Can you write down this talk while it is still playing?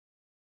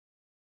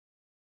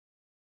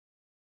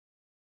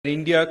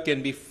India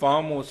can be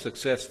far more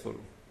successful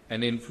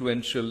and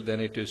influential than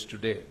it is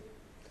today.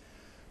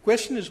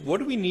 Question is, what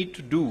do we need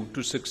to do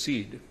to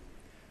succeed?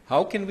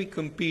 How can we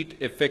compete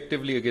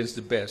effectively against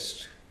the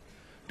best?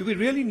 Do we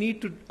really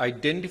need to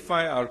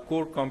identify our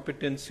core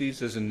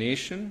competencies as a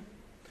nation?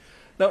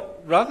 Now,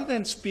 rather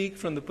than speak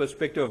from the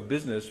perspective of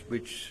business,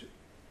 which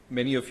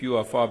many of you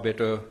are far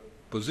better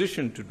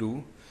positioned to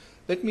do,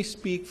 let me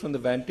speak from the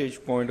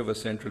vantage point of a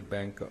central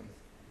banker.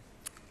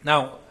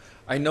 Now,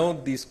 I know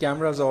these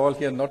cameras are all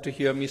here not to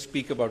hear me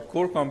speak about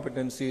core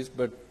competencies,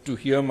 but to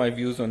hear my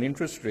views on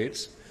interest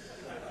rates.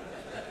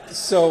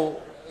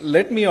 So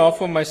let me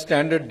offer my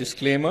standard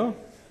disclaimer.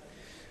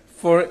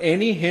 For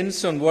any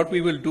hints on what we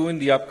will do in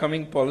the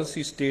upcoming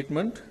policy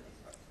statement,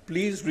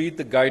 please read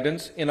the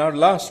guidance in our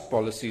last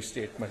policy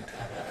statement.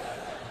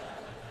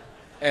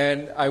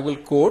 And I will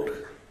quote,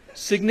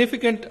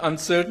 "Significant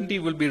uncertainty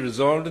will be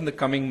resolved in the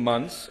coming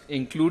months,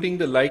 including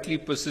the likely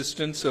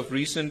persistence of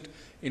recent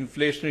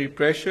inflationary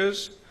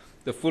pressures,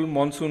 the full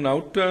monsoon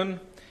outturn,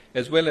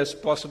 as well as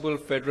possible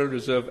Federal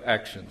Reserve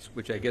actions,"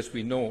 which I guess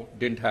we know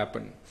didn't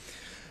happen.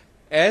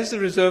 As the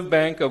Reserve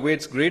Bank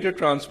awaits greater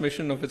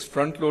transmission of its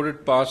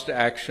front-loaded past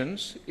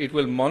actions, it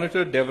will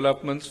monitor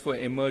developments for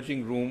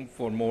emerging room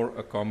for more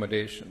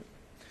accommodation.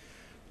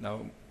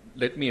 Now,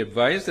 let me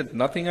advise that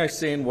nothing I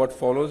say in what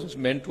follows is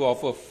meant to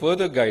offer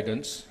further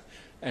guidance,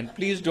 and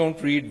please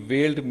don't read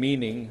veiled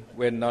meaning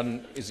where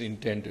none is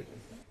intended.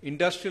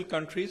 Industrial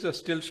countries are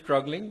still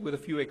struggling, with a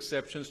few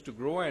exceptions, to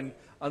grow, and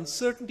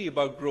uncertainty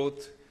about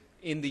growth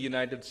in the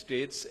United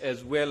States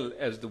as well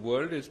as the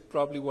world is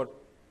probably what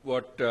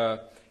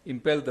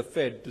impelled the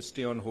Fed to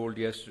stay on hold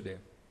yesterday.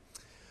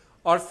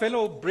 Our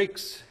fellow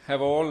BRICS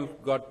have all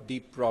got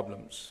deep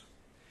problems.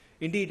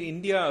 Indeed,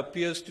 India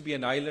appears to be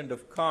an island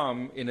of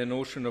calm in an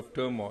ocean of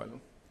turmoil.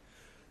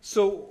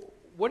 So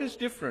what is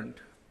different,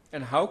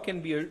 and how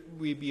can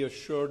we be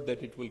assured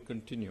that it will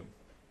continue?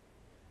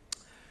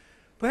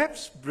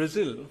 Perhaps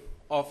Brazil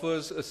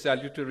offers a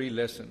salutary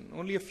lesson.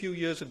 Only a few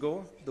years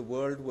ago, the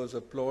world was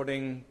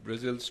applauding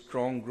Brazil's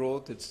strong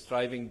growth, its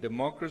thriving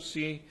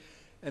democracy,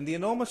 and the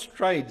enormous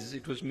strides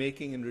it was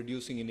making in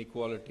reducing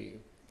inequality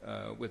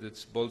with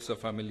its Bolsa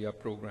Familia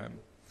program.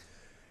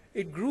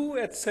 It grew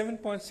at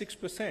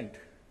 7.6%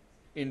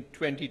 in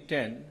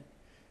 2010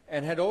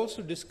 and had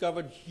also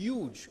discovered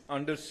huge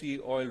undersea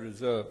oil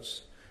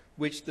reserves,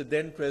 which the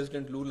then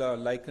President Lula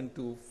likened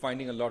to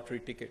finding a lottery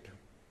ticket.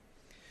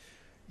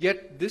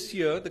 Yet this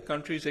year, the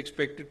country is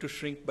expected to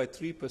shrink by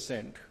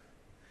 3%,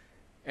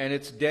 and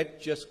its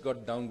debt just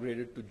got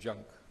downgraded to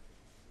junk.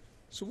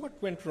 So what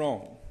went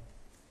wrong?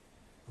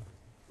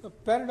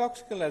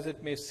 Paradoxical as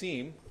it may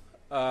seem,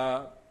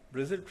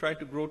 Brazil tried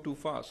to grow too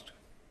fast.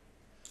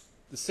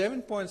 The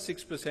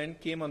 7.6%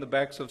 came on the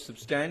backs of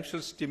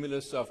substantial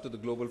stimulus after the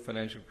global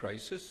financial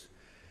crisis,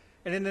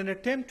 and in an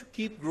attempt to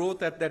keep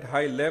growth at that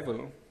high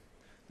level,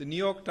 the New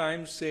York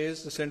Times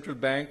says the central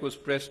bank was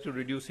pressed to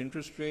reduce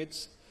interest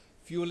rates,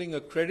 fueling a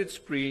credit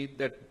spree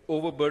that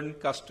overburdened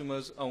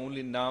customers are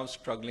only now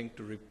struggling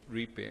to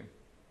repay.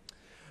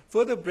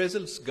 Further,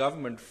 Brazil's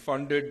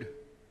government-funded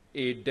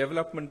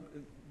development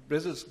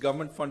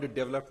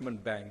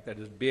bank, that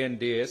is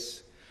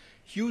BNDES,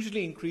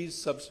 hugely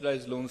increased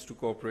subsidized loans to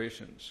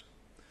corporations.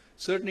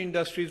 Certain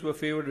industries were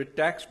favored with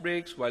tax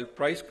breaks, while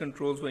price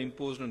controls were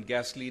imposed on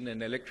gasoline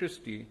and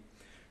electricity,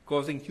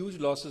 causing huge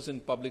losses in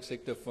public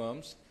sector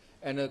firms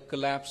and a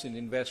collapse in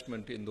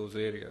investment in those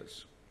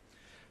areas.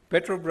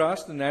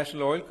 Petrobras, the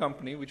national oil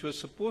company, which was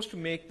supposed to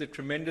make the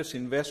tremendous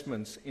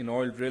investments in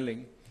oil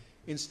drilling,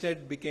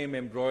 instead became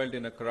embroiled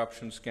in a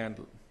corruption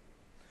scandal.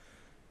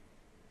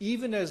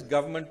 Even as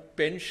government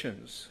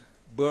pensions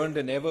burned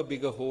an ever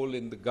bigger hole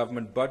in the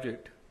government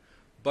budget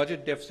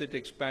deficit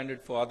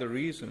expanded for other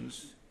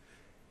reasons,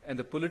 and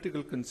the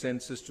political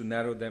consensus to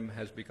narrow them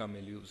has become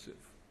elusive.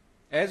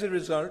 As a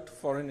result,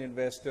 foreign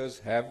investors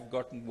have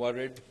gotten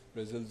worried.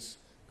 Brazil's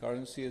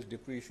currency has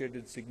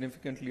depreciated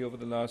significantly over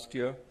the last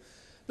year.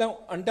 Now,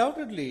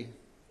 undoubtedly,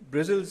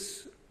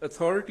 Brazil's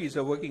authorities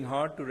are working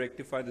hard to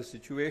rectify the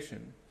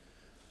situation.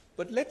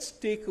 But let's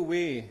take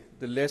away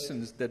the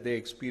lessons that their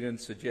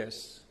experience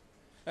suggests.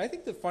 I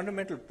think the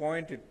fundamental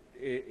point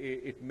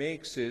it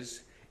makes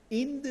is,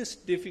 in this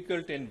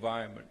difficult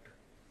environment,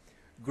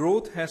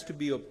 growth has to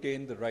be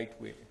obtained the right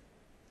way.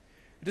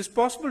 It is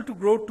possible to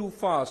grow too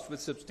fast with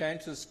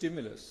substantial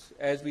stimulus,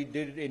 as we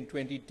did in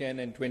 2010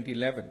 and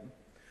 2011,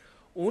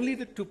 only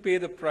to pay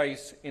the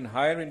price in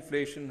higher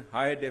inflation,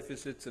 higher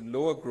deficits, and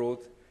lower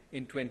growth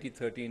in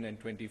 2013 and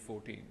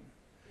 2014.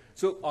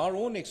 So our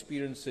own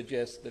experience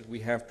suggests that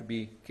we have to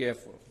be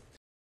careful.